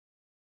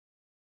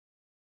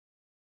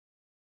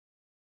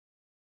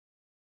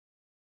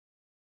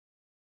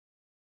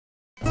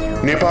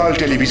नेपाल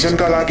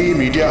टेलिभिजनका लागि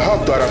मिडिया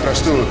हबद्वारा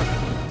प्रस्तुत।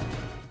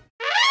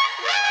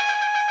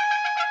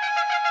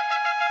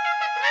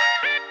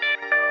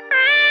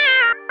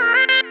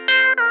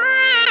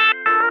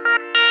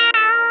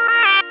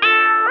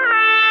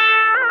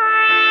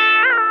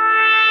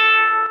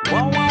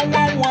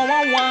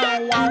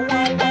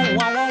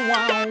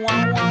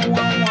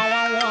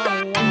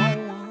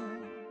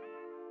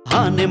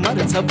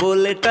 मर्छ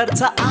बोले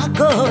टर्छ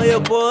आको यो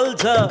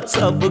बोल्छ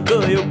सबको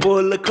यो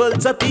बोल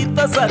खोल्छ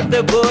तीतो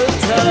सत्य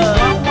बोल्छ।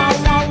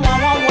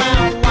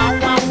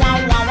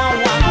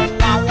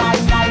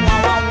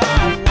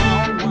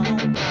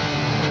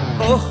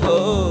 ओहो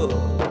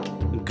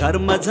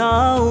घरमा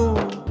जाऊं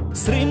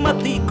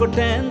श्रीमतीको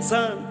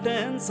टेन्सन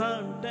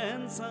टेन्सन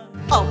टेन्सन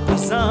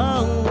अफिस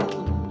आऊं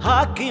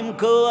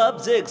हाकिमको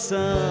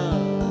अब्जेक्सन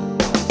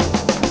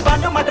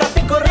बाटोमा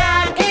ट्राफिकको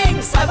र्याकिङ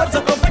साइबर छ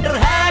कम्प्युटर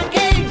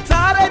ह्याकिङ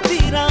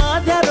चारैतिर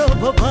अँध्यारो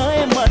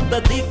भए मत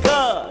दिक्क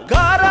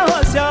घर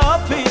होस्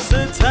अफिस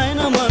छैन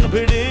मन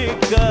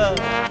भिडिक्क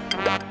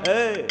ए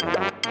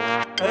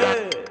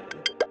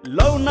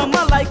लौ न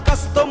मलाई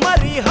कस्तो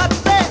मरी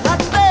हत्ते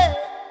हत्ते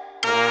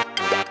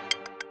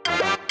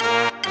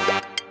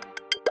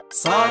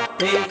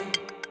सत्य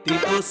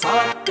तितो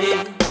सत्य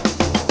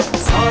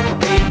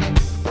सत्य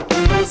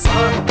तितो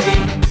सत्य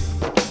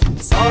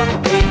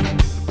सत्य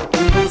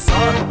तितो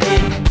सत्य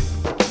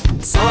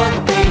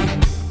सत्य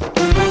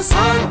तितो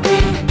सत्य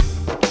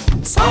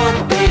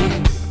सत्य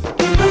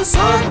तितो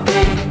सत्य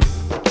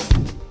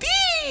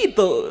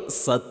तितो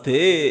सत्य।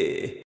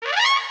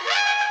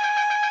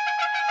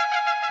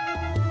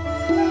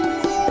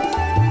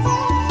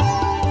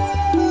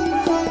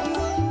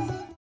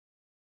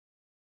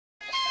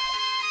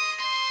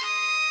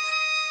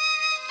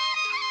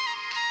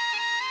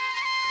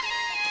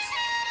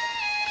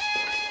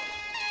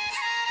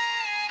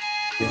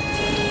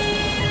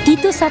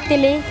 तितो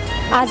सत्यले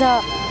आज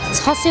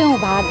 600औं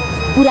भाग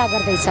पूरा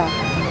गर्दैछ।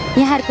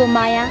 यहाँहरूको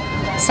माया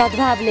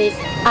सद्भावले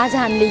आज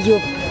हामीले यो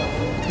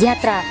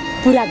यात्रा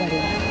पूरा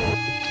गर्यौं।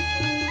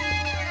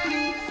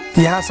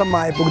 यहाँसम्म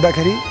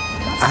आइपुग्दाखेरि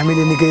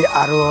हामीले निकै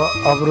आरोह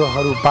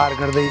अवरोहहरू पार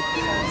गर्दै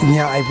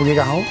यहाँ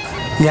आइपुगेका हौं।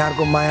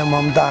 यहाँहरूको माया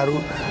ममताहरू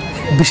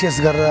विशेष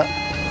गरेर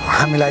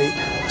हामीलाई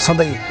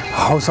सधैँ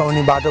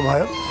हौसाउने बाटो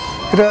भयो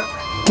र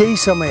केही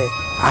समय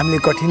हामीले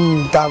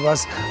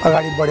कठिनतावश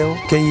अगाडि बढ्यौँ।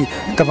 केही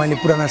तपाईँले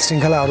पुराना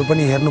श्रृङ्खलाहरू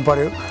पनि हेर्नु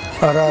पर्यो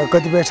र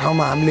कतिपय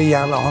ठाउँमा हामीले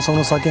यहाँलाई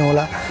हँसाउन सक्यौँ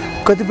होला,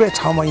 कतिपय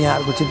ठाउँमा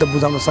यहाँहरूको चित्त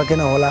बुझाउन सकेन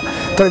होला।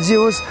 तर जे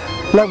होस्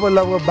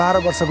लगभग 12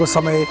 वर्षको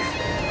समय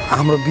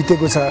हाम्रो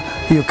बितेको छ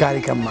यो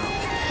कार्यक्रममा।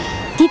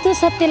 तितो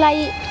सत्यलाई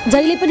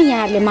जहिले पनि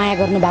यहाँहरूले माया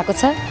गर्नुभएको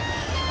छ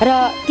र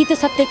तितो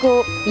सत्यको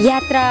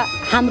यात्रा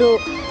हाम्रो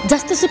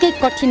जस्तोसुकै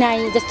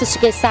कठिनाई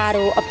जस्तोसुकै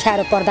साह्रो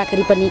अप्ठ्यारो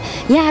पर्दाखेरि पनि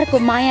यहाँहरूको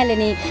मायाले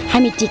नै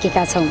हामी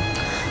टिकेका छौँ।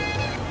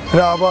 र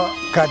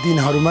अबका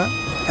दिनहरूमा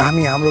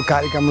हामी हाम्रो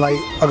कार्यक्रमलाई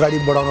अगाडि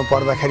बढाउनु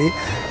पर्दाखेरि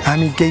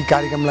हामी केही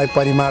कार्यक्रमलाई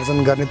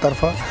परिमार्जन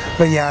गर्नेतर्फ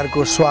र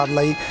यहाँहरूको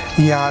स्वादलाई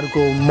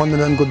यहाँहरूको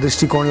मनोरञ्जनको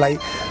दृष्टिकोणलाई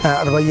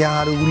अथवा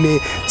यहाँहरूले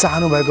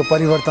चाहनुभएको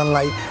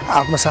परिवर्तनलाई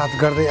आत्मसात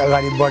गर्दै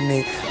अगाडि बढ्ने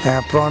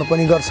प्रण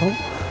पनि गर्छौँ।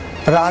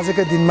 र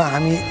आजका दिनमा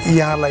हामी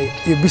यहाँलाई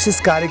यो विशेष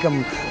कार्यक्रम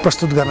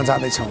प्रस्तुत गर्न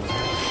जाँदैछौँ।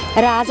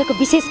 र आजको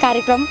विशेष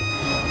कार्यक्रम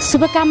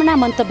शुभकामना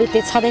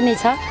मन्तव्य छँदै नै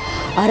छ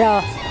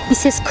र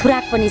विशेष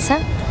खुराक पनि छ।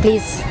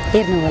 प्लिज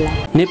हेर्नुहोला।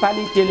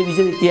 नेपाली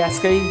टेलिभिजन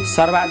इतिहासकै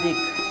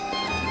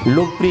सर्वाधिक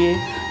लोकप्रिय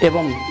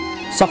एवं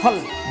सफल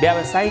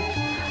व्यावसायिक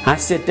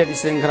हास्य टेली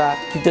श्रृङ्खला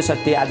तितो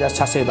सत्य आज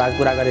 600 भाग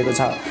पुरा गरेको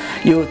छ।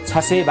 यो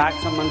 600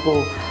 भागसम्मको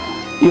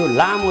यो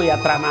लामो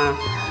यात्रामा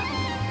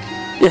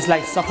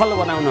यसलाई सफल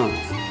बनाउन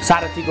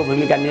सारथीको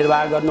भूमिका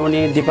निर्वाह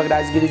गर्नुहुने दीपक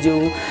राजगिरीज्यू,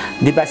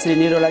 दीपाश्री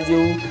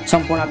निरोलाज्यू,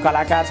 सम्पूर्ण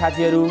कलाकार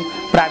साथीहरू,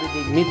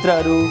 प्राविधिक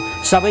मित्रहरू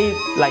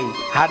सबैलाई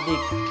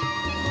हार्दिक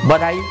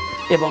बधाई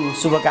एवं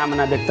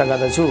शुभकामना व्यक्त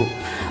गर्दछु।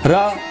 र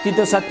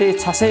तितो सत्य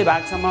 600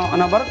 भागसम्म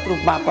अनवरत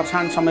रूपमा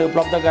प्रसारण समय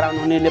उपलब्ध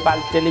गराउनुहुने नेपाल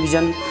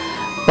टेलिभिजन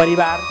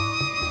परिवार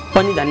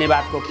पनि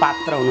धन्यवादको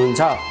पात्र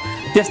हुनुहुन्छ।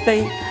 त्यस्तै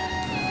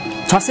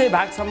 600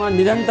 भागसम्म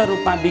निरन्तर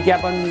रूपमा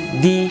विज्ञापन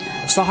दिई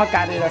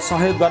सहकार्य र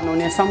सहयोग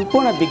गर्नुहुने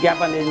सम्पूर्ण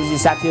विज्ञापन एजेन्सी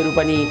साथीहरू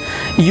पनि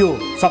यो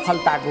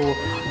सफलताको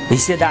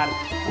हिस्सेदार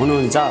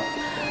हुनुहुन्छ।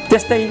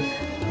 त्यस्तै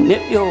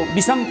यो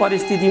विषम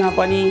परिस्थितिमा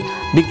पनि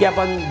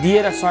विज्ञापन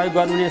दिएर सहयोग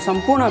गर्नुहुने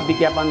सम्पूर्ण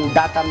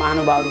विज्ञापनदाता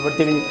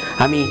महानुभावहरूप्रति पनि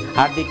हामी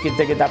हार्दिक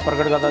कृतज्ञता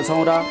प्रकट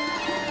गर्दछौँ। र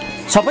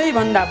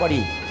सबैभन्दा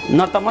बढी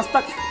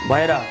नतमस्तक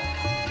भएर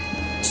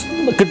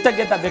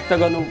कृतज्ञता व्यक्त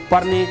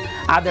गर्नुपर्ने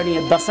आदरणीय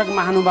दर्शक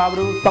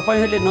महानुभावहरू,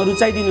 तपाईँहरूले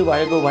नरुचाइदिनु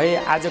भएको भए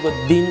आजको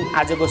दिन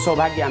आजको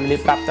सौभाग्य हामीले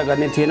प्राप्त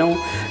गर्ने थिएनौँ।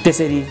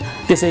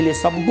 त्यसैले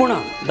सम्पूर्ण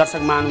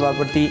दर्शक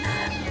महानुभावप्रति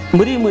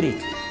मुरी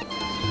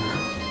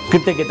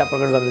कृतज्ञता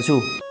प्रकट गर्दछु।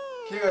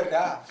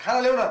 खाना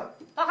ल्याउन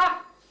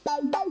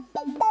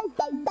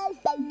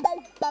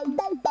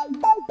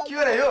के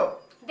गरे यो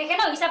देखेन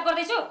हिसाब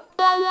गर्दैछु।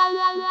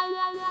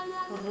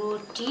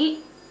 रोटी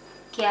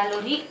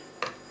क्यालोरी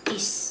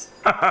 30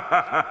 7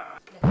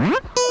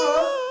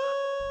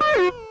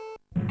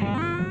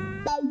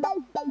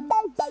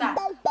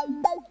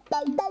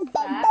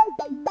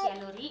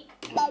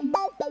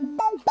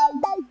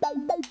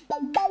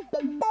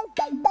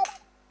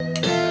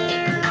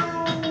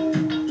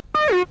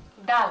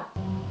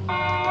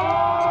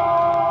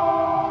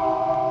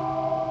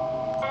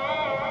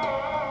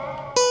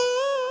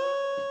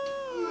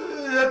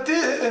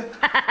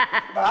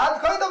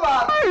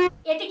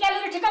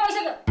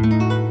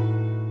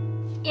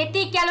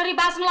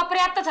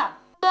 अपर्याप्त छ।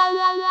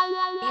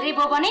 धेरै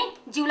भयो भने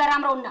जिउलाई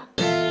राम्रो हुन्न।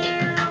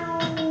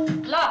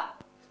 ल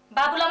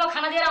बाबुलाई म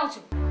खाना दिएर आउँछु।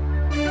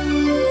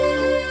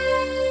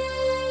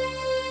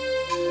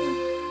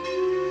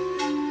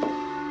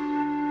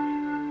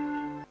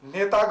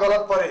 नेता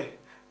गलत परे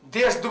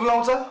देश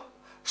दुब्लाउँछ,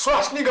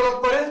 स्वास्नी गलत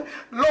परे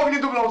लोग्नी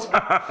दुब्लाउँछ।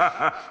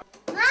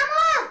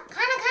 मामा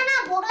खाना खाना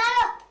भोक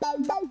लाग्यो।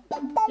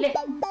 ले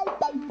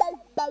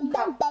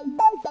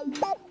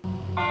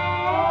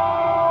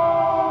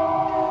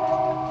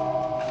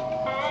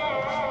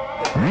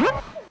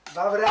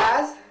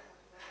बाबुराज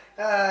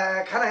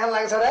खाना खान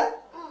लाग्छ र?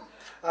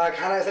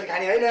 खाना यसरी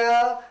खाने होइन,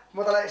 म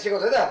तँलाई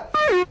सिकाउँछु है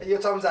त। यो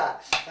चम्चा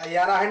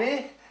यहाँ राख्ने,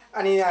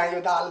 अनि यहाँ यो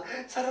दाल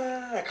सर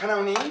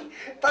खनाउने,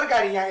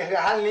 तरकारी यहाँ यसरी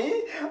हाल्ने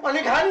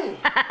अनि खाने।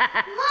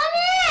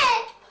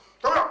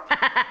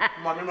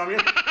 मम्मी मम्मी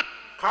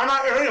खाना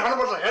यसरी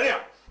खानुपर्छ हेर्ने।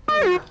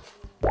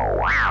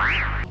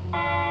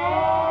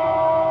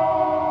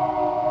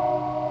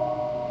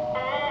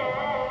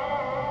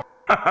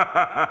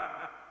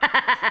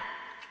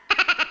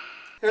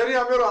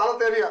 हेरिया मेरो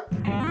हालत हेरिया।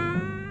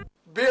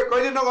 बिहे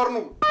कहिले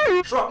नगर्नु,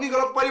 स्वास्नी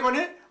गलत पऱ्यो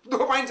भने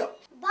दुःख पाइन्छ।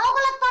 बाउ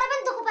गलत परे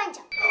पनि दुःख पाइन्छ।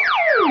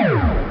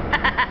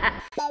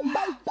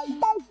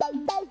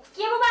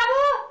 के भयो बाबु?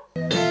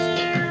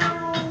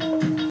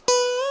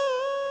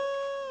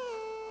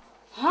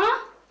 हाँ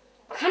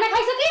खाना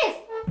खाइसकिस्?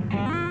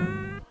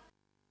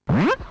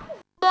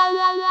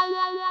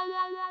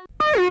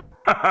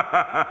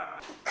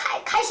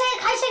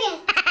 खाइसके।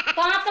 त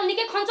आजकल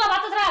निकै खन्चो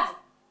भएको छ राज,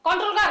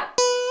 कन्ट्रोल गर,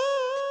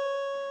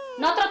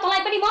 नत्र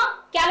तँलाई पनि म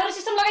क्यालोरी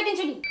सिस्टम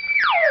लगाइदिन्छु नि।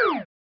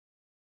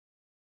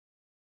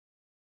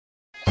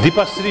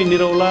 दीपाश्री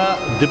निरौला,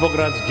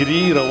 दीपकराज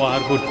गिरी र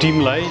उहाँहरूको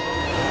टिमलाई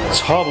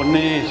 6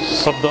 भन्ने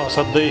शब्द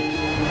असाध्यै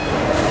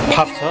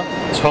फाप्छ,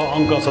 6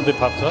 अङ्क असाध्यै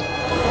फाप्छ।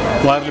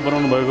 उहाँहरूले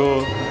बनाउनु भएको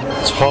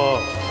 6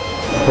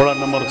 वडा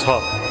नम्बर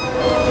 6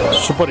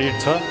 सुपर हिट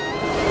छ।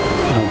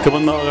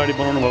 त्योभन्दा अगाडि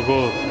बनाउनु भएको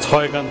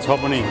 6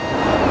 पनि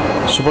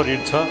सुपर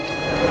हिट छ।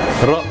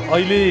 र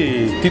अहिले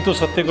तितो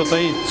सत्यको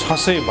चाहिँ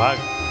 600 भाग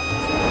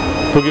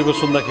पुगेको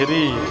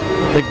सुन्दाखेरि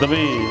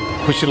एकदमै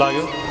खुसी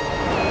लाग्यो।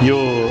 यो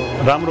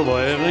राम्रो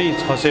भएर नै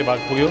 600 भाग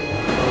पुग्यो,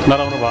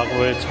 नराम्रो भाग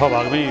भए 6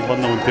 भागमै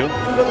बन्द हुन्थ्यो।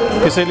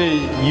 त्यसैले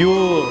यो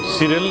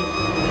सिरियल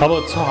अब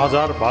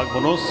 6000 भाग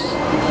बनोस्,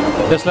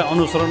 यसलाई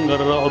अनुसरण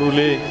गरेर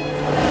अरूले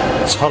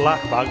 6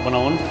 लाख भाग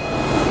बनाउन्।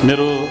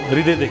 मेरो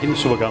हृदयदेखि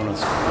शुभकामना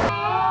छ।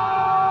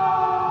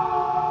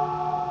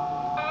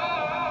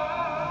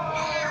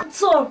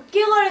 सर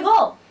के गरेको?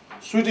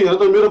 स्विटी हेर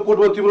त मेरो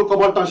कोटमा तिम्रो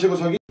कपाल टाँसेको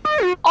छ कि?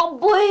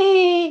 अब्बोई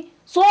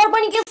सर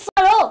पनि के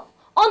साह्रो।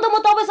 अन्त म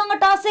तपाईसँग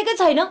टाँसेकै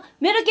छैन,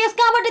 मेरो केस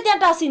कहाँबाट त्यहाँ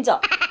टाँसिन्छ?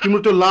 तिम्रो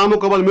त्यो लामो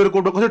कपाल मेरो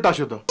कोटमा कसरी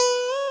टाँस्यो त?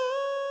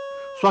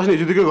 स्वास्नी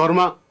हिजोदेखि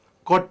घरमा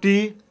कट्टी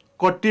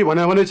कट्टी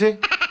भने चाहिँ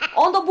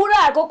अन्त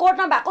बुढाहरूको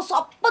कोर्टमा भएको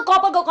सबै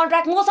कपालको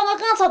कन्ट्र्याक्ट मसँग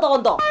कहाँ छ त?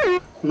 अन्त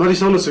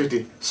नरिसाउनु स्विटी,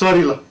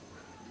 सरी ल।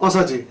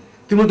 असाची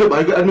तिम्रो त्यो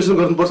भाइको एडमिसन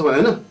गर्नुपर्छ भने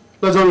होइन?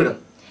 ल जाऊ बेटा।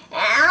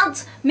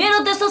 मेरो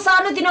त्यस्तो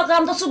सानोतिनो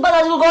काम त सुब्बा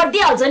दाजुले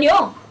गरिदिइहाल्छ नि हो।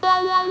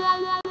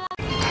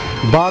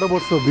 12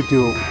 वर्ष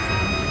बित्यो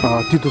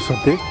तितो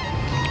सत्य,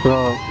 र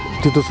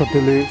तितो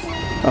सत्यले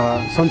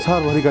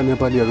संसारभरिका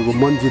नेपालीहरूको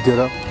मन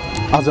जितेर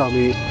आज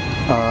हामी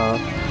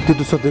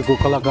तितो सत्यको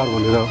कलाकार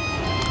भनेर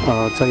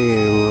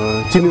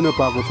चाहिँ चिनिन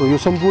पाएको छौँ। यो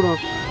सम्पूर्ण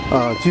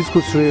चिजको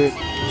श्रेय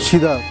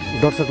सिधा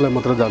दर्शकलाई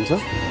मात्र जान्छ।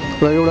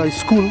 र एउटा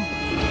स्कुल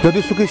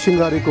जतिसुकै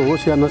सिँगारेको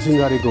होस् या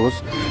नसिँगारेको होस्,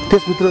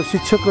 त्यसभित्र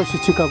शिक्षक र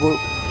शिक्षिकाको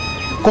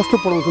कस्तो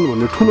पढाउँछन्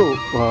भन्ने ठुलो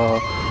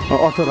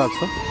अर्थ राख्छ।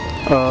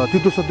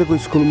 तितो सत्यको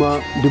स्कुलमा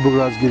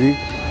दीपकराज गिरी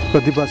र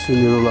दीपाश्री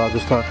निरौला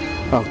जस्ता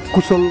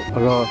कुशल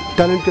र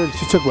ट्यालेन्टेड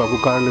शिक्षक भएको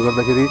कारणले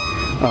गर्दाखेरि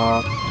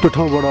त्यो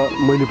ठाउँबाट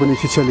मैले पनि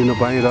शिक्षा लिन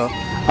पाएँ र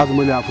आज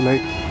मैले आफूलाई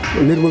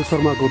निर्मल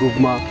शर्माको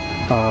रूपमा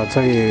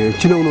चाहिँ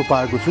चिनाउन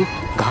पाएको छु।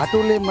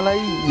 घाटोले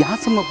मलाई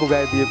यहाँसम्म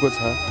पुगाइदिएको छ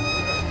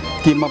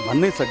कि म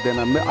भन्नै सक्दैन।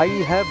 I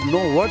have no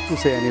word to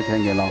say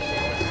anything you know,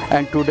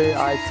 and today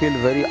I feel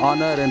very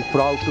honour and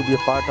proud to be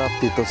a part of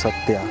तितो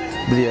सत्य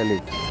रियली।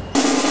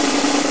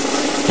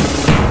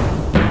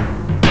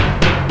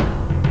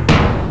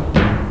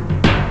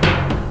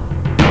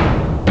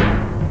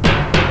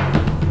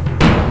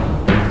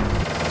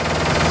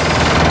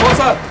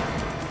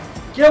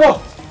 के भयो?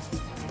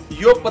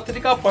 यो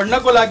पत्रिका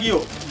पढ्नको लागि हो,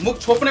 मुख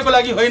छोप्नको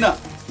लागि होइन।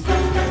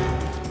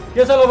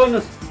 के छ ल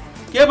भन्नुस्?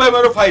 के भयो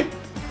मेरो फाइल?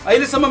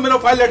 अहिलेसम्म मेरो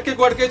फाइल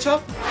अड्केको छ।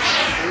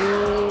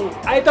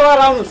 आइतबार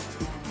आउनुस्।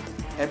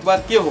 एतबार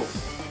के हो?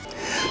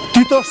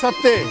 तितो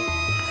सत्य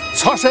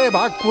 600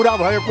 भाग पुरा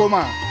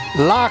भएकोमा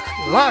लाख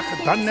लाख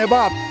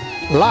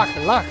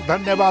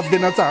धन्यवाद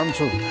दिन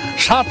चाहन्छु।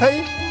 साथै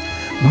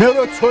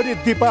मेरो छोरी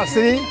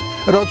दीपाश्री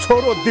र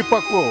छोरो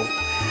दीपकको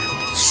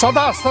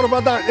सदा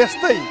सर्वदा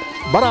यस्तै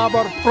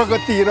बराबर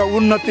प्रगति र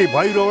उन्नति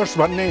भइरहोस्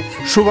भन्ने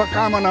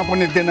शुभकामना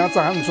पनि दिन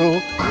चाहन्छु।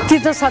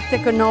 तितो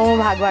सत्यको 9औं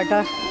भागबाट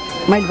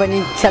मैले पनि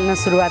खेल्न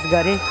सुरुवात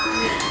गरेँ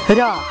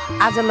र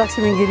आज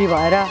लक्ष्मीगिरी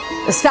भएर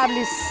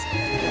इस्टाब्लिस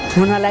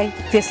हुनलाई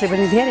त्यसले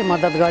पनि धेरै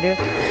मद्दत गर्यो।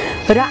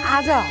 र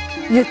आज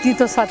यो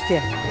तितो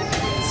सत्य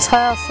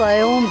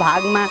 600औं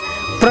भागमा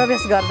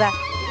प्रवेश गर्दा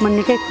म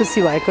निकै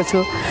खुसी भएको छु।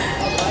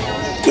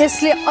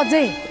 यसले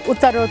अझै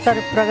उत्तरोत्तर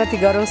प्रगति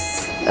गरोस्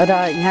र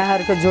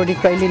यहाँहरूको जोडी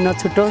कहिले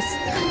नछुटोस्,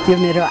 यो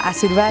मेरो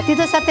आशीर्वाद।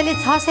 तितो सत्यले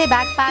 600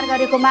 भाग पार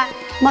गरेकोमा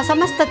म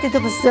समस्त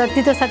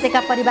तितो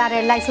सत्यका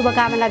परिवारहरूलाई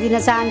शुभकामना दिन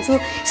चाहन्छु।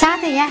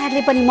 साथै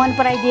यहाँहरूले पनि मन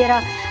पराइदिएर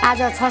आज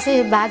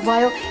 600 भाग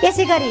भयो,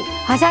 यसै गरी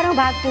 1000औं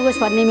भाग पुगोस्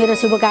भन्ने मेरो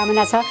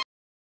शुभकामना छ।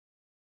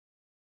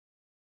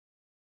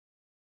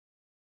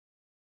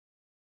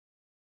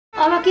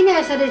 अब किन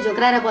यसरी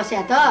झोक्राएर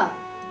बस्या त?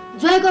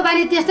 जोइको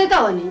बानी त्यस्तै त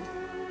हो नि।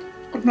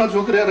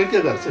 नझोक्रिएर के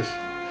गर्छस्?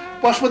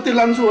 पशुपति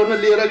लान्छु भनेर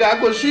लिएर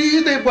गएको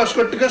सिधै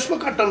बसको टिकसमा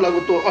काट्न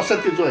लाग्यो त्यो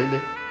असत्य जोइले।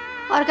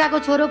 अर्काको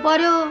छोरो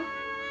पर्यो,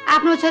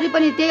 आफ्नो छोरी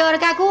पनि त्यही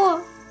अर्काको,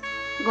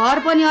 घर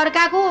पनि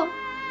अर्काको,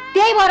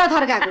 त्यही भएर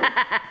थर्काको।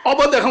 अब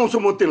देखाउँछु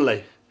म तिमीलाई।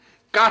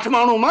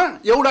 काठमाडौँमा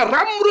एउटा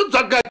राम्रो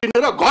जग्गा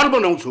किनेर घर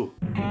बनाउँछु,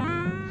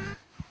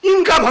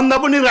 इन्का भन्दा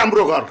पनि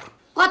राम्रो घर।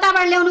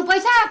 कताबाट ल्याउनु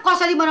पैसा,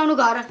 कसरी बनाउनु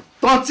घर?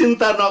 त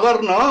चिन्ता नगर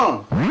न।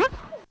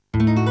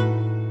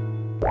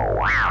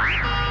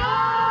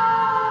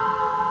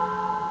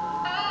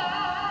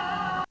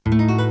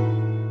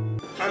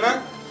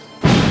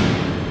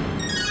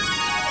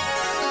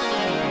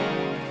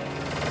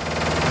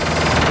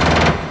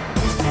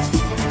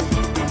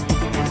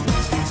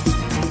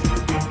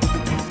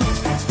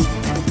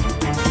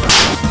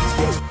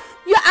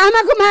 यो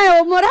आमाको माया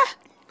हो मोरा।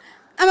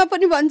 आमा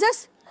पनि भन्छस्,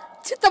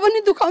 चित्त पनि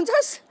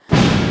दुखाउँछस्।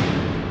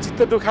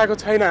 चित्त दुखाएको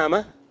छैन आमा,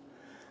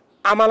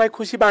 आमालाई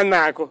खुसी बाँड्न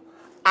आएको।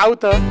 आऊ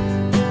त।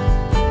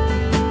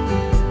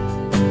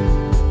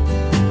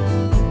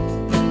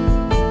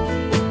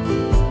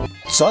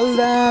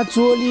 चल्दा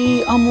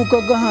चोली अमुक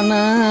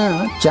गहना,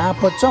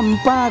 चाप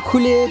चम्पा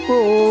खुलेको,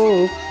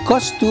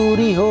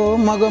 कस्तुरी हो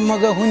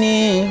मगमग हुने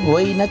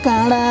होइन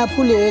काँडा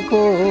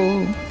फुलेको।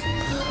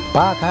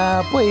 पाखा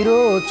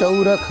पहिरो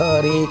चौर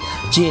खरे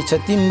चे छ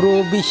तिम्रो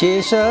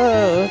विशेष,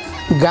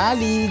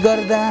 गाली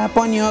गर्दा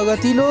पनि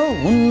अगतिलो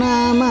हुन्न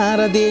मार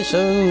देश।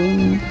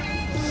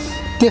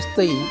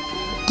 त्यस्तै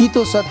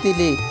तितो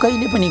सत्यले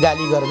कहिले पनि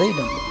गाली गर्दैन,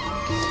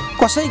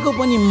 कसैको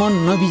पनि मन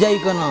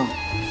नबिजाइकन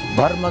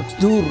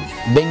भरमजदुर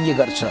व्यङ्ग्य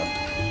गर्छ।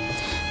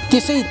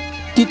 त्यसै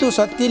तितो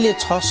सत्यले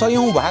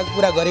 600औं भाग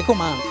पुरा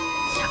गरेकोमा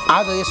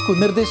आज यसको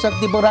निर्देशक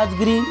दिपराज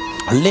गिरी,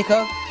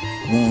 लेखक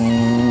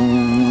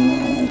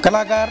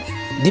कलाकार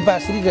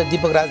दिपाश्री र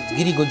दीपकराज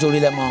गिरीको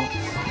जोडीलाई म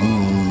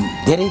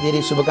धेरै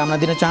धेरै शुभकामना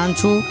दिन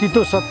चाहन्छु।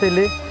 तितो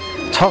सत्यले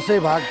 600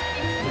 भाग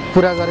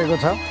पुरा गरेको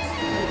छ,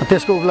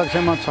 त्यसको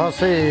उपलक्ष्यमा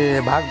 600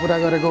 भाग पुरा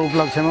गरेको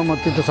उपलक्ष्यमा म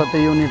तितो सत्य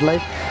युनिटलाई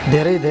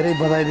धेरै धेरै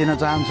बधाई दिन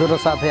चाहन्छु र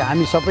साथै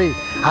हामी सबै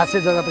हास्य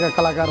जगतका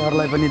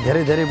कलाकारहरूलाई पनि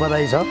धेरै धेरै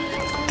बधाई छ।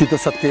 तितो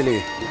सत्यले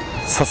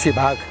 600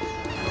 भाग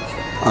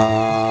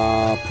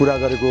पुरा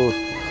गरेको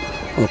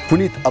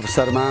पुनित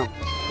अवसरमा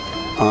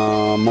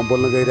म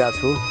बोल्न गइरहेको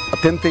छु।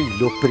 अत्यन्तै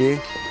लोकप्रिय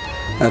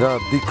र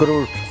 2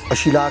 करोड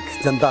 80 लाख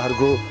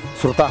जनताहरूको,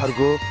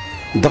 श्रोताहरूको,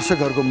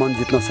 दर्शकहरूको मन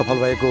जित्न सफल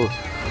भएको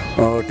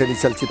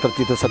टेलिचलचित्र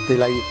तितो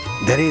सत्यलाई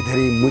धेरै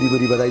धेरै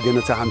मुरी बधाई दिन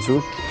चाहन्छु।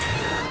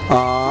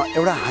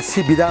 एउटा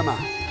हास्य विधामा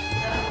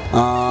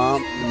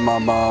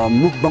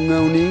मुख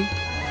बङ्गाउने,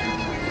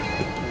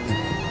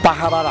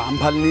 पाखाबाट हाम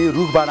फाल्ने,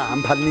 रुखबाट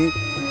हाम फाल्ने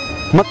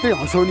मात्रै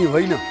हँसाउने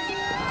होइन,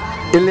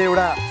 यसले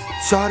एउटा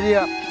सहरीय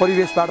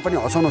परिवेशबाट पनि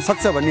हँसाउन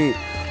सक्छ भन्ने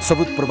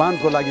सबुत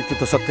प्रमाणको लागि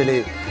तितो सत्यले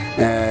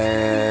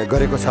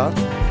गरेको छ।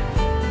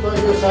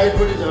 यो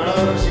साइडपट्टि झगडा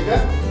गरेर सिका,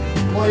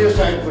 म यो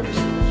साइडपट्टि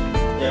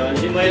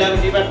सिकाउँछु। महिलाको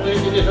डिमान्ड पनि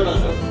दिनेछ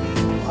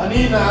अनि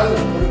नाल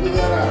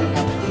गएर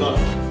ल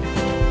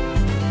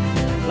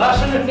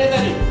लासन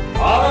नेताजी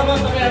हरमा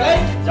तपाईहरुलाई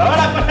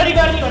झगडा कसरी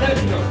गर्ने भनेर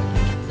सिकाउनु।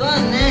 त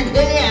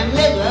नाटकले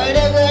हामीले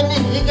झगडा गर्ने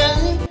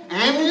सिकाउने,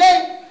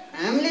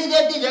 हामीले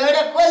जति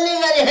झगडा कसले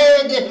गरे हो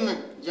यो देशमा,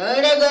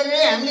 झगडा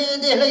गरेर हामीले यो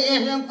देशलाई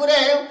यसमा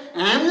पुर्यायौँ,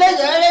 हामीलाई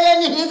झगडा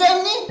गर्ने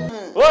सिकाउने।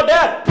 हो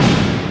ड्याड,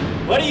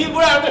 बढी यी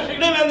बुढाहरुले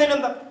सिक्नै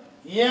मान्दैनन् त।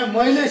 यहाँ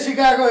मैले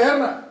सिकाएको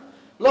हेर्न।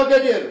 ल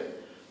केटीहरु,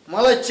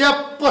 मलाई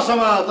च्याप्प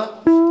समायो त।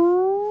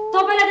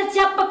 तपाईलाई त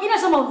च्याप्प किन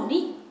समाउनु नि?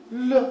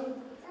 ल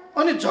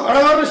अनि झगडा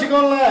गर्न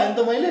सिकाउन लाग्यो नि त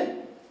मैले।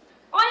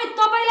 अनि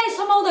तपाईलाई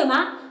समाउँदैमा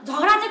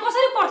झगडा चाहिँ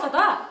कसरी पर्छ त?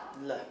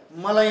 ल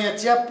मलाई यहाँ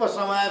च्याप्प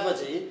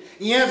समाएपछि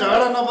यहाँ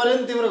झगडा नपरे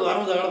नि तिम्रो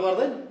घरमा झगडा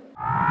पर्दैन?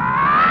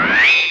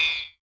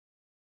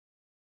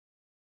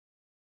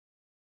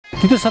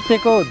 तितो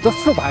सत्यको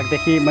दोस्रो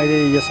भागदेखि मैले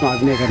यसमा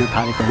अभिनय गर्न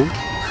थालेको हुँ।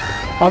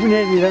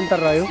 अभिनय निरन्तर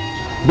रह्यो,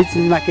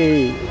 बिचमा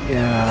केही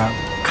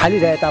खाली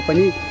रहे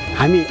तापनि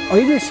हामी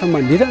अहिलेसम्म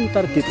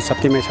निरन्तर तितो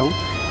सत्यमै छौँ।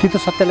 तितो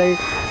सत्यलाई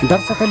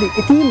दर्शकहरूले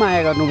यति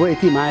माया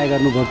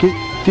गर्नुभयो कि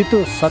तितो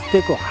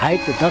सत्यको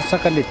हाइट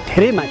दर्शकहरूले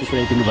धेरै माथि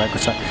पुर्याइदिनु भएको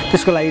छ।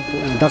 त्यसको लागि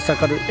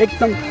दर्शकहरू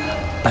एकदम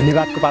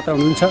धन्यवादको पात्र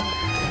हुनुहुन्छ।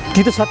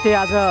 तितो सत्य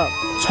आज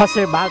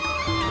 600 भाग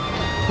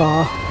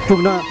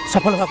पुग्न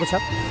सफल भएको छ।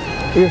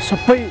 यो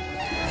सबै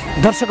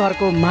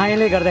दर्शकहरूको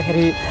मायाले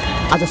गर्दाखेरि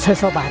आज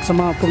 600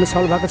 भागसम्म पुग्न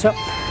सफल भएको छ।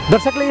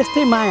 दर्शकले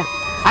यस्तै माया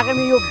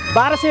आगामी यो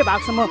 1200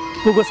 भागसम्म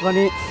पुगोस्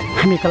भन्ने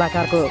हामी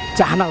कलाकारको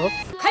चाहना हो।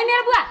 खै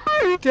मेरो बुवा,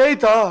 त्यही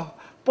त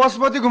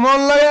पशुपति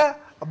घुमाउनु लग्या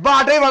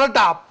बाटैबाट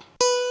टाप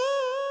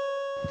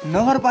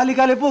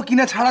नगरपालिकाले पो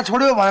किन छाडा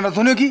छोड्यो भनेर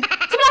सुन्यो कि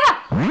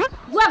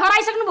बुवा घर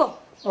आइसक्नु भयो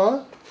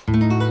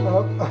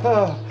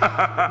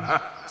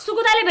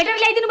सुकुदाले भेटेर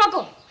ल्याइदिनु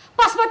भएको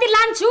पशुपति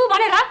लान्छु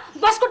भनेर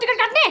बसको टिकट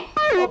काट्ने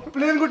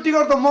प्लेनको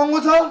टिकट त महँगो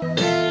छ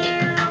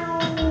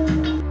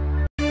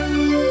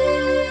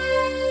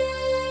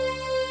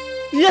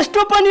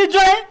यस्तो पनि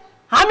जोए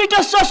हामी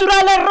त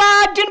ससुरालाई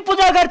रात दिन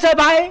पूजा गर्छ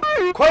भाइ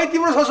खोइ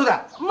तिम्रो ससुरा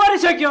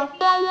मरिसक्यो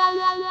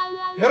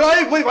हेर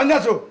है म भन्दा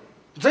छु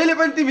जहिले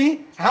पनि तिमी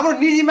हाम्रो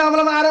निजी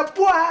मामलामा आएर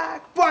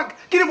पुवाक पुवाक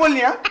किन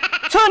बोल्ने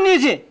छ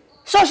निजी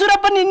ससुरा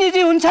पनि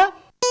निजी हुन्छ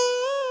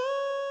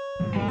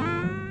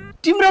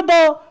तिम्रो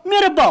बाउ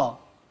मेरो बाउ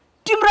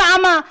तिम्रो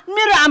आमा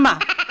मेरो आमा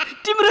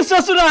तिम्रो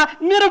ससुरा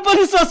मेरो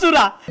पनि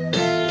ससुरा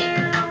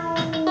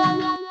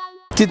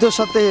तितो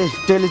सत्य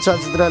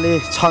टेलिचलचित्रले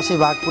 600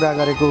 भाग पुरा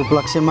गरेको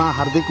उपलक्ष्यमा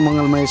हार्दिक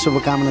मङ्गलमय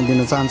शुभकामना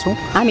दिन चाहन्छौँ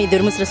हामी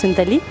दुर्मुस र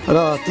सुन्तली र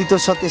तितो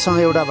सत्यसँग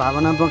एउटा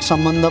भावनात्मक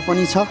सम्बन्ध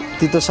पनि छ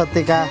तितो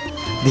सत्यका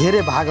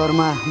धेरै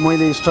भागहरूमा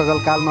मैले स्ट्रगल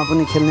कालमा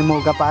पनि खेल्ने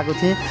मौका पाएको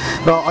थिएँ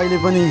र अहिले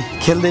पनि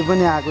खेल्दै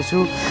पनि आएको छु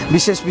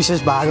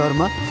विशेष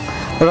भागहरूमा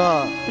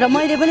र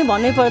मैले पनि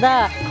भन्नै पर्दा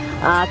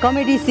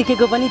कमेडी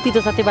सिकेको पनि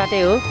तितो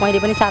सत्यबाटै हो मैले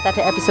पनि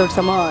 7-8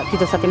 एपिसोडसम्म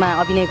तितो सत्यमा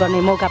अभिनय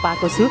गर्ने मौका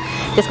पाएको छु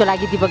त्यसको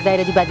लागि दीपक दाइ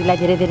र दिपाजीलाई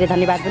धेरै धेरै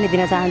धन्यवाद पनि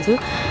दिन चाहन्छु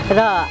र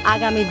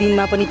आगामी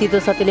दिनमा पनि तितो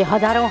सत्यले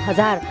हजार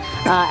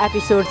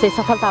एपिसोड चाहिँ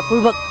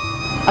सफलतापूर्वक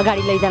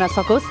अगाडि लैजान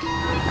सकोस्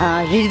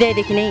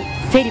हृदयदेखि नै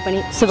फेरि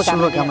पनि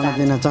शुभकामना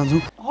दिन चाहन्छु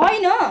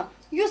होइन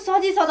यो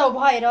सजी सजाउ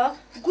भएर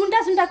गुन्डा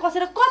सुन्टा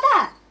कसेर कता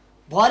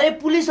भरे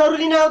पुलिसहरू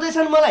लिन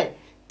आउँदैछन् मलाई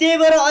त्यही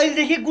भएर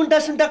अहिलेदेखि गुन्डा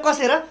सुन्टा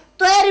कसेर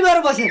तयारी भएर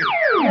बसेन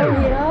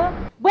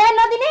बयान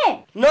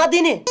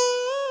नदिने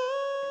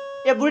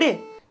ए बुढी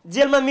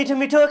जेलमा मिठो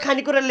मिठो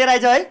खानेकुरा लिएर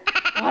आइज है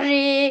अरे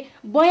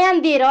बयान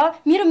दिएर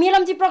मेरो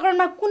मेलम्ची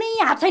प्रकरणमा कुनै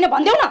हात छैन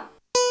भन्देऊ न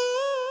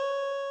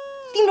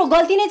तिम्रो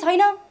गल्ती नै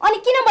छैन अनि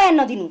किन बयान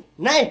नदिनु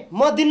नाइ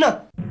म दिन्न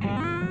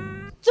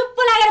चुप्प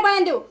लागेर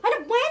बयान देऊ हैन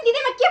बयान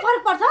दिदैमा के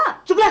फरक पर्छ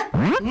चुप लाग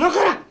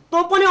नखरा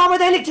तँ पनि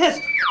अवैधानिक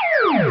छेस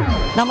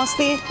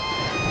नमस्ते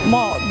म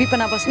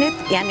विपना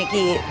बस्नेत यानी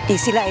कि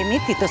टिसीलाई हेर्ने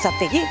तितो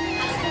सत्य कि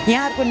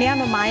यहाँहरूको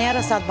न्यानो माया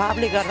र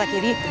सद्भावले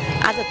गर्दाखेरि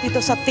आज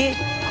तितो सत्य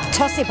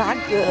 600 भाग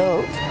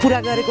पुरा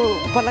गरेको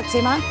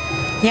उपलक्ष्यमा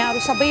यहाँहरू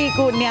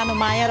सबैको न्यानो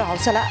माया र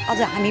हौसला अझ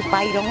हामी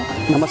पाइरहौँ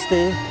नमस्ते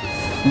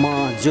म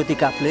ज्योति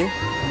काफ्ले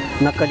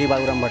नक्कली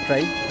बाबुराम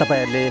भट्टराई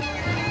तपाईँहरूले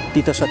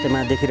तितो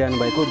सत्यमा देखिरहनु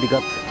भएको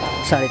विगत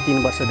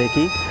 3.5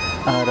 वर्षदेखि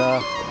र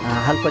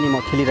हाल पनि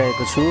म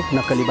खेलिरहेको छु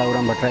नक्कली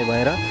बाबुराम भट्टराई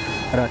भएर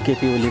र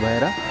केपी ओली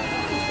भएर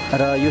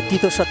र यो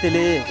तितो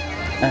सत्यले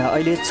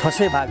अहिले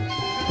 600 भाग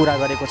पुरा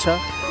गरेको छ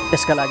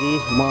यसका लागि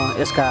म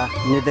यसका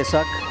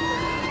निर्देशक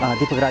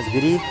दीपक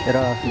राजगिरी र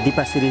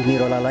दिपाश्री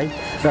निरोलालाई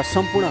र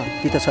सम्पूर्ण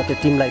तितो सत्य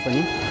टिमलाई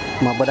पनि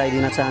म बधाई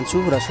दिन चाहन्छु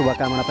र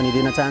शुभकामना पनि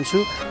दिन चाहन्छु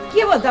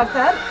के भयो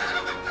डाक्टर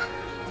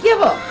के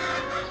भयो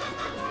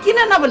किन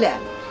नबोल्या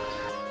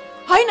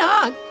हैन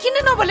किन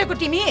नबोलेको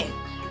तिमी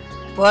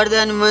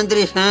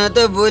प्रधानमन्त्रीसँग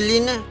त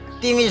बोलिन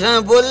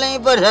तिमीसँग बोल्नै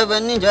पर्छ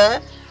भन्ने छ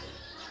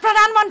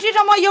प्रधानमन्त्री र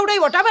म एउटै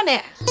हो त भने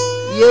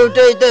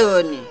एउटै त हो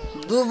नि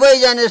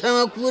दुवैजनासँग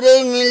कुरै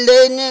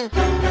मिल्दैन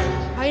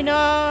हैन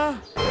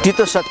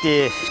तितो सत्य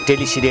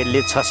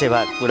टेलिसिरियलले 600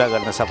 भाग पुरा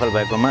गर्न सफल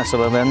भएकोमा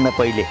सबैभन्दा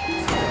पहिले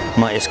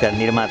म यसका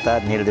निर्माता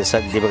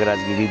निर्देशक दीपक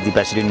राजगिरी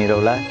दिपाश्री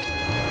निरौला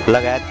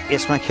लगायत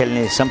यसमा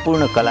खेल्ने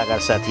सम्पूर्ण कलाकार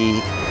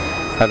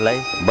साथीहरूलाई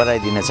बधाई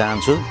दिन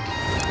चाहन्छु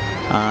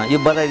यो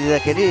बधाई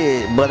दिँदाखेरि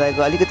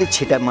बधाईको अलिकति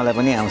छिटा मलाई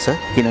पनि आउँछ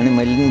किनभने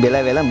मैले बेला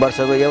बेला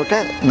वर्षको एउटा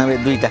नभए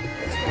 2टा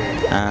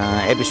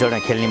एपिसोडमा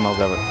खेल्ने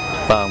मौका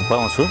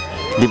पाउँछु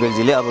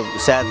दिपेकजीले अब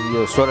सायद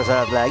यो 16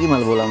 श्राद्धको लागि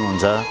मलाई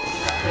बोलाउनुहुन्छ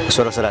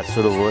 16 श्राद्ध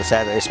सुरु हो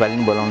सायद यसपालि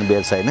पनि बोलाउनु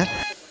बेल छैन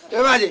ए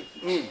बाजे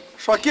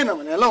सकिएन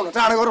भने ल न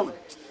चाँडै गरौँ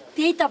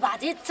त्यही त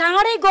बाजे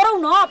चाँडै गरौँ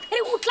न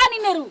फेरि उठ्ला नि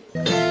मेरो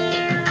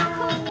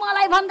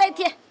मलाई भन्दै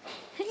थिए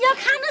यो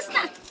खानुस् न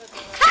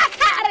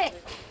खा रे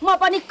म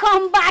पनि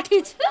कम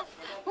बाठी छु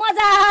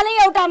मजाले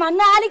एउटामा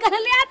नहालिकन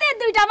ल्याथे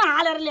 2टामा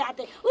हालेर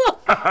ल्याथे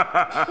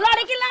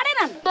लडे कि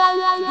लडेनन्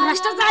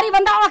भ्रष्टाचारी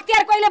भन्दा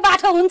अख्तियार कहिले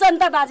बाठो हुन्छ नि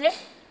त बाजे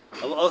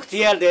अब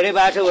अख्तियार धेरै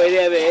बाठो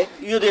भइदिए भए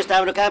यो देश त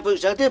हाम्रो कहाँ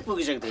पुगिसक्थ्यो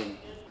पुगिसक्थ्यो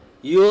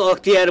यो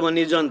अख्तियार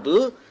भन्ने जन्तु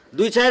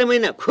 2-4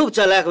 महिना खुब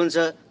चलाक हुन्छ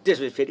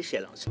त्यसपछि फेरि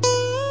सेलाउँछ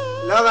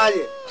ल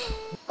बाजे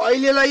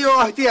अहिलेलाई यो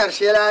अख्तियार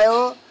सेलायो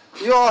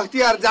यो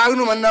अख्तियार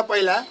जाग्नुभन्दा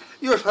पहिला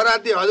यो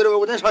श्राद्ध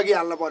हजुरबाबुको चाहिँ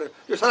सकिहाल्नु पर्यो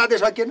यो श्राद्ध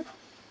सकिएन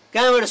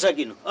कहाँबाट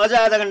सकिनु अझ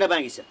आधा घण्टा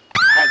बाँकी छ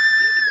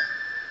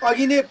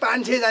अघि नै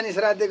 500 जाने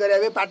श्राद्ध गरे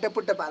भए पाट्टा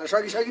पुट्टा पारेर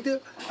सकिसक्यो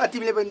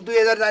तिमीले पनि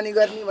 2000 जाने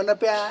गर्ने भनेर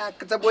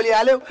प्याक त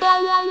बोलिहाल्यौ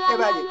ए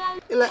बाजे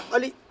यसलाई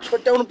अलिक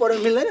छोट्याउनु पर्यो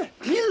मिल्दैन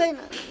मिल्दैन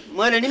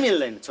मैले नि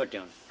मिल्दैन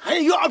छोट्याउनु है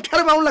यो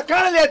अप्ठ्यारो बाउनलाई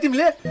कहाँ ल्याए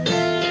तिमीले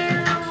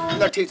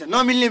ल ठिक छ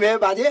नमिल्ने भए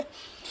बाजे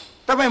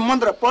तपाईँ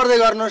मन्त्र पढ्दै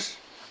गर्नुहोस्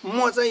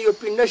म चाहिँ यो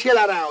पिण्ड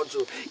सेलाएर आउँछु।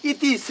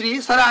 इति श्री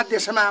श्राद्ध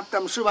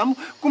समाप्तम शुभम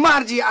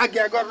कुमारजी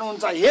आज्ञा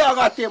गर्नुहुन्छ हे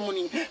अगस्त्य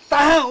मुनि।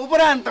 तहाँ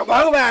उपरान्त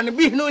भगवान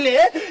विष्णुले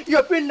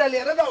यो पिण्ड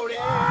लिएर दौडे।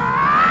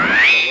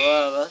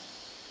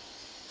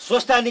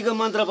 स्वस्थानीको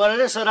मन्त्र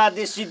पढेर श्राद्ध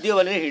सिद्धियो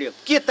भनेर हिँड्यो।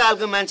 के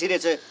तालको मान्छे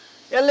रहेछ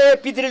यसले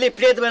पितृले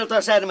प्रेत बेला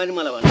तर्साएर मैले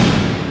मलाई भन्नु।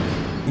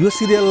 यो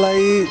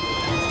सिरियललाई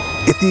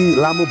यति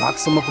लामो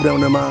भागसम्म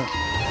पुर्याउनमा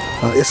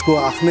यसको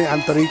आफ्नै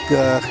आन्तरिक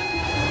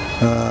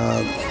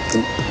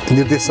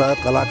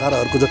निर्देशक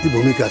कलाकारहरूको जति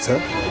भूमिका छ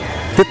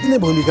त्यति नै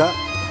भूमिका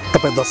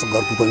तपाईँ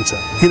दर्शकहरूको पनि छ।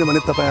 किनभने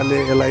तपाईँहरूले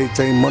यसलाई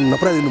चाहिँ मन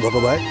नपराइदिनु भएको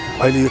भए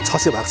अहिले यो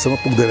 600 भागसम्म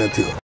पुग्दैन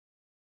थियो।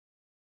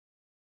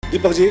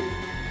 दीपकजी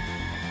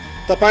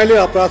तपाईँले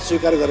अपराध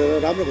स्वीकार गरेर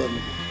राम्रो गर्नु।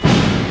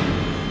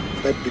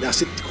 तपाईँ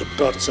विनाशितको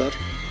टर्चर,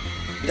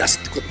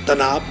 विनाशितको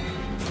तनाव,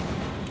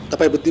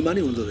 तपाईँ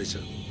बुद्धिमानी हुँदो रहेछ।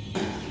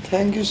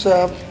 थ्याङ्क यू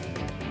साहब।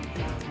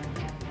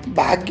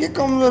 भाग्य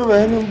कमजोर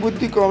भयो नि,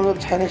 बुद्धि कमजोर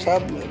छैन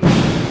साहब।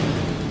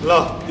 ल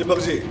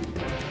दीपकजी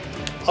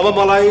अब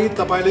मलाई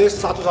तपाईँले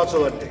साँचो साँचो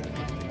भन्ने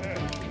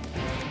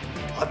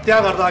हत्या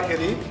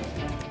गर्दाखेरि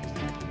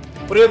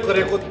प्रयोग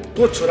गरेको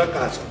त्यो छुरा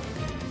कहाँ छ?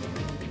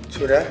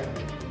 छुरा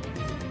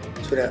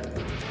छुरा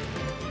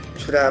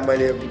छुरा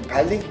मैले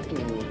फाल्ने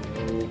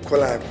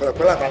खोला खोला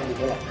खोला फाल्ने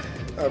खोला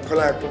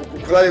खोला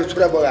खोलाले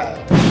छुरा बगायो।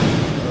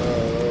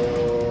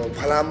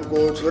 फलामको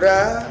छुरा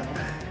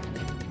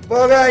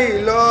बगाई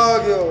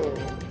लग्यो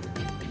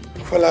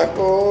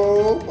खोलाको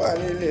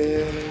पानीले।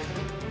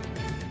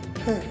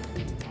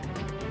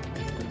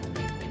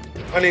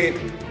 अनि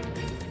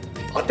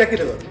हत्या किन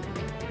गर्नु?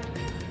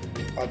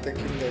 हत्या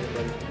किन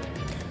गर्नु?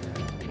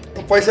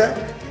 पैसा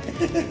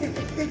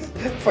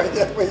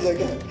पैसा पैसा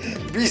क्या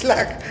 20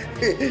 लाख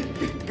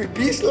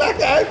 20 लाख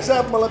आयो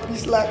साहब मलाई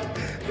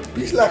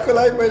 20 लाखको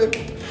लागि मैले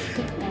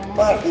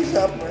मार्दै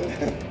साहब मैले।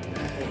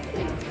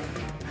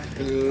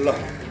 ल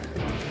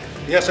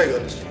यहाँ सही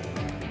गर्नुहोस्।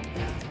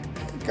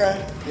 कहाँ?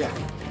 यहाँ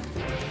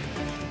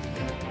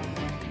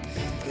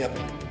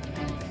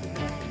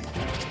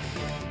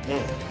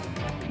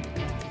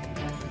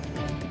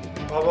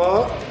अब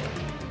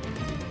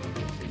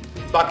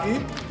बाँकी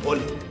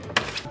भोलि।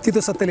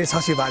 तितो सत्यले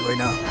 600 भाग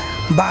होइन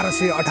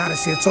 1200,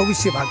 1800,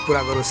 2400 भाग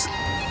पुरा गरोस्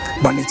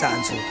भन्ने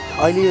चाहन्छु।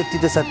 अहिले यो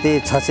तितो सत्य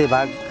 600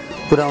 भाग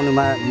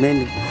पुर्याउनुमा मेन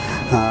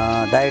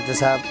डाइरेक्टर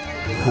साहब,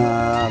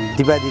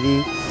 दिपा दिदी,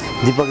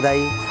 दीपक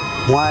दाई,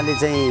 उहाँले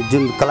चाहिँ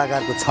जुन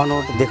कलाकारको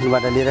छनौट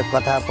देख्नुबाट लिएर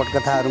कथा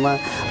पटकथाहरूमा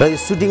र यो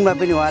सुटिङमा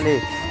पनि उहाँले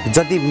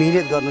जति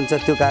मिहिनेत गर्नुहुन्छ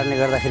त्यो कारणले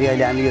गर्दाखेरि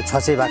अहिले हामी यो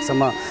 600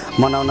 भागसम्म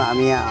मनाउन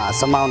हामी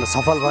यहाँसम्म आउन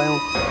सफल भयौँ।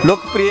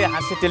 लोकप्रिय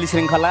हास्य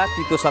टेलिश्रृङ्खला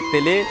तितो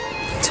सत्यले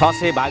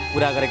 600 भाग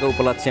पुरा गरेको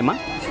उपलक्ष्यमा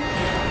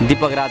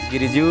दीपक राज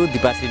गिरीज्यू,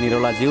 दिपाश्री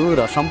निरौलाज्यू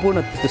र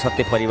सम्पूर्ण तितो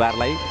सत्य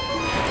परिवारलाई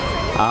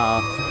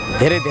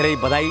धेरै धेरै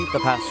बधाई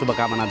तथा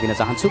शुभकामना दिन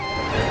चाहन्छु।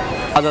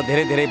 अझ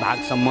धेरै धेरै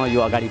भागसम्म यो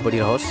अगाडि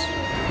बढिरहोस्।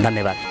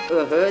 धन्यवाद।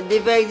 ओहो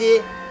दीपकजी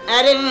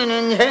आराम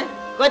हुनुहुन्छ?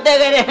 कता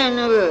गएर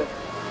आउनुभयो?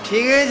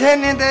 ठिकै छ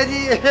नेताजी,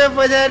 यसो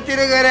बजारतिर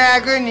गएर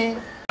आएको नि।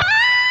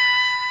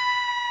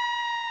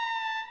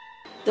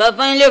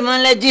 तपाईँले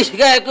मलाई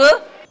जिस्काएको?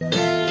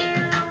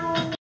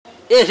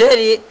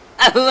 यसरी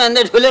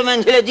आफूभन्दा ठुलो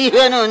मान्छेलाई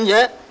जिस्काउनुहुन्छ?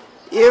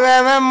 ए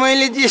बाबा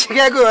मैले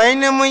जिस्काएको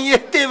होइन, म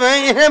यस्तै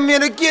भएँ।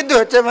 मेरो के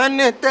दोष छ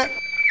भन्नुहोस् त।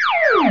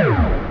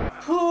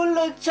 फुल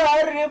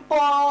छरे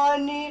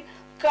पानी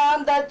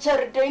काँदा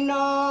छर्दैन,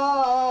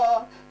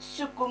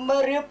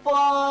 सुकुमरे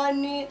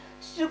पानी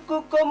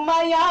सुकुको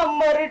माया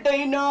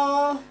मर्दैन।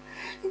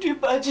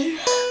 दिपाजी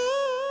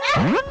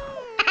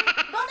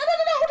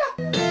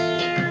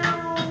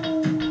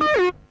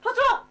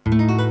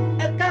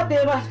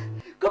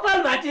गोपाल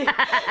भाटी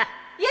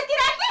यति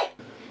राति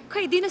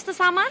खै दिनुस् त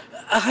सामान।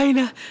 होइन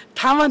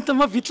थामान त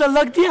म भित्र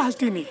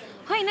लगिदिइहाल्छु नि।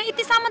 होइन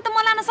यति सामान त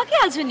म लान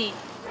सकिहाल्छु नि।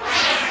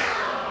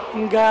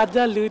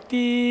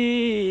 गाजलुती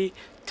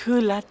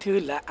ठुला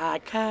ठुला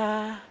आँखा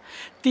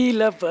तिल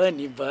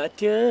पनि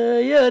बत्यो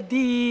यो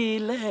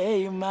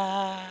दिलैमा।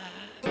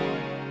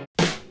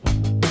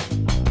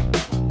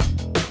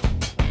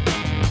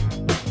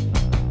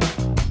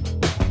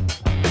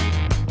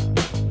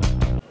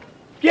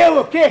 के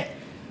हो के?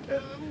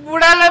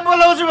 बुढालाई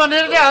बोलाउँछु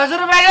भनेर चाहिँ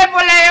हजुरबालाई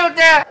बोलायो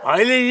त्यहाँ।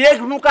 अहिले एक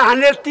मुका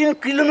हानेर 3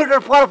 किलोमिटर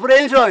पर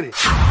पुर्याइन्छ अनि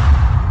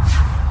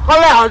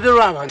कसलाई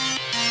हजुरबा भन्छ?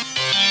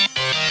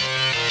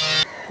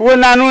 को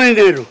नानु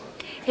यिनीहरू?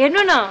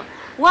 हेर्नु न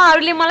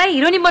उहाँहरूले मलाई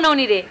हिरोइन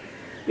बनाउने रे।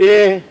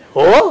 ए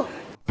हो?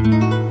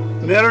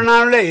 मेरो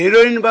नानुलाई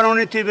हिरोइन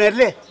बनाउने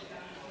तिमीहरूले?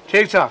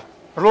 ठिक छ,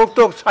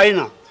 रोकटोक छैन,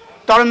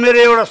 तर मेरो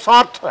एउटा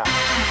सर्त छ।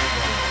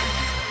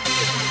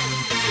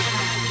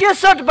 के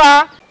सर्ट बा?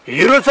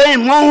 हिरो चाहिँ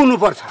म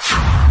हुनुपर्छ।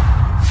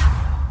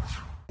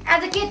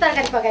 आज के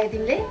तरकारी पकायो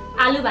तिमीले?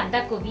 आलु भान्टा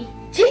कोपी।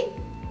 छी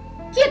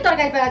के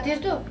तरकारी पकाएको थियौ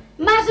यस्तो?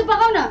 मासु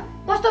पकाउ न।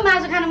 कस्तो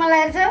मासु खान मन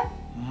लागेको छ?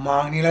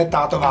 माग्नीलाई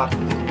तातो भात।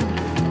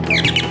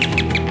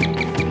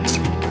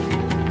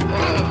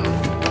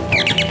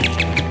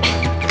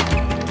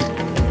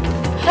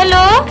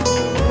 हेलो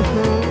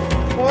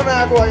फोन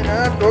आएको होइन,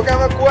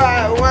 ढोकामा को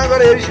आयो उहाँ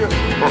गएर हेरिसो।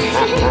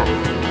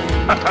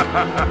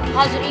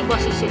 हजुर यही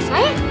बसिसोस्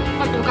है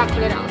म ढोका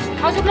खोलेर आउँछु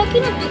हजुरलाई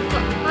किन दुःख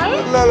है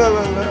ल ल ल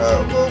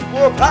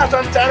गो फास्ट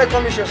अनि चाँडै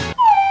कमिसोस्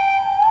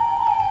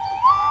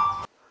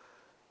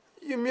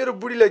यो मेरो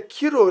बुढीलाई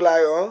के रोग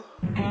लाग्यो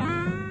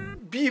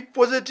बी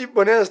पोजिटिभ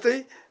भने जस्तै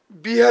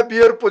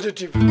बिहेभियर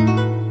पोजिटिभ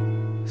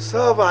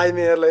सब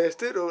आइमेहरूलाई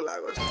यस्तै रोग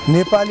लाग्यो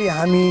नेपाली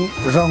हामी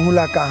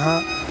रहँला कहाँ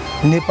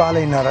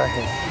नेपालै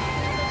नरहे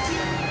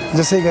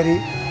जसै गरी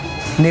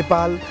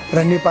नेपाल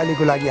र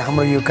नेपालीको लागि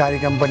हाम्रो यो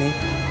कार्यक्रम पनि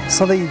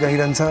सधैँ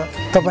गइरहन्छ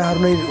तपाईहरु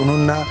नै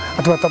हुनुहुन्न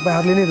अथवा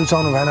तपाईहरुले नै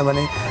रुचाउनु भएन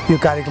भने यो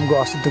कार्यक्रमको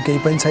अस्तित्व केही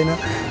पनि छैन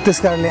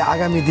त्यसकारणले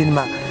आगामी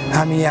दिनमा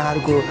हामी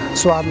यहाँहरुको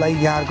स्वादलाई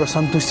यहाँहरुको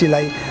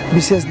सन्तुष्टिलाई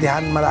विशेष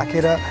ध्यानमा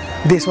राखेर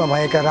देशमा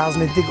भएका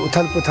राजनीतिक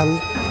उथलपुथल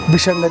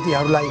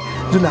विसङ्गतिहरूलाई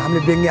जुन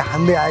हामीले व्यङ्ग्य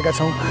हान्दै आएका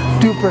छौं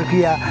त्यो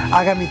प्रक्रिया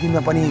आगामी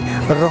दिनमा पनि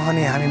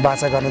रहने हामी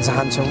बाचा गर्न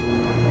चाहन्छौं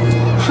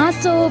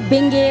हाँसो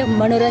व्यङ्ग्य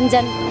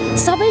मनोरञ्जन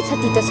सबै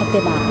छ तीतो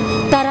सत्यमा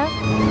तर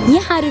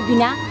यहाँहरु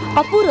बिना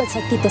अपुरो छ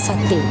तीतो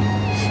सत्य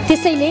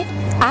त्यसैले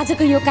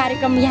आजको यो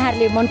कार्यक्रम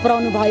यहाँहरुले मन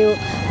पराउनु भयो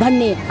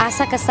भन्ने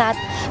आशाका साथ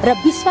र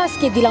विश्वास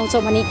के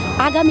दिलाउँछौं भने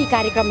आगामी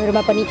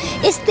कार्यक्रमहरुमा पनि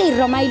यस्तै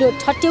रमाइलो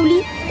ठट्यौली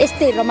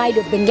यस्तै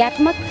रमाइलो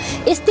व्यङ्ग्यात्मक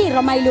यस्तै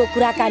रमाइलो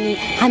कुराकानी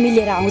हामी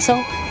लिएर आउँछौं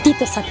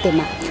तीतो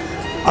सत्यमा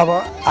अब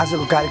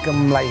आजको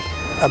कार्यक्रमलाई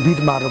बिट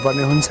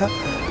मार्नुपर्ने हुन्छ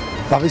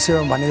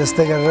भविष्यमा भने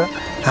जस्तै गरेर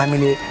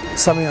हामीले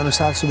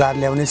समयअनुसार सुधार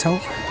ल्याउने छौं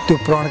त्यो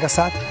प्रणका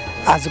साथ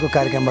आजको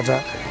कार्यक्रमबाट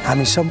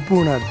हामी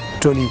सम्पूर्ण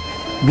टोली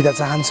बिदा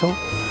चाहन्छौं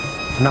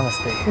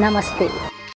नमस्ते नमस्ते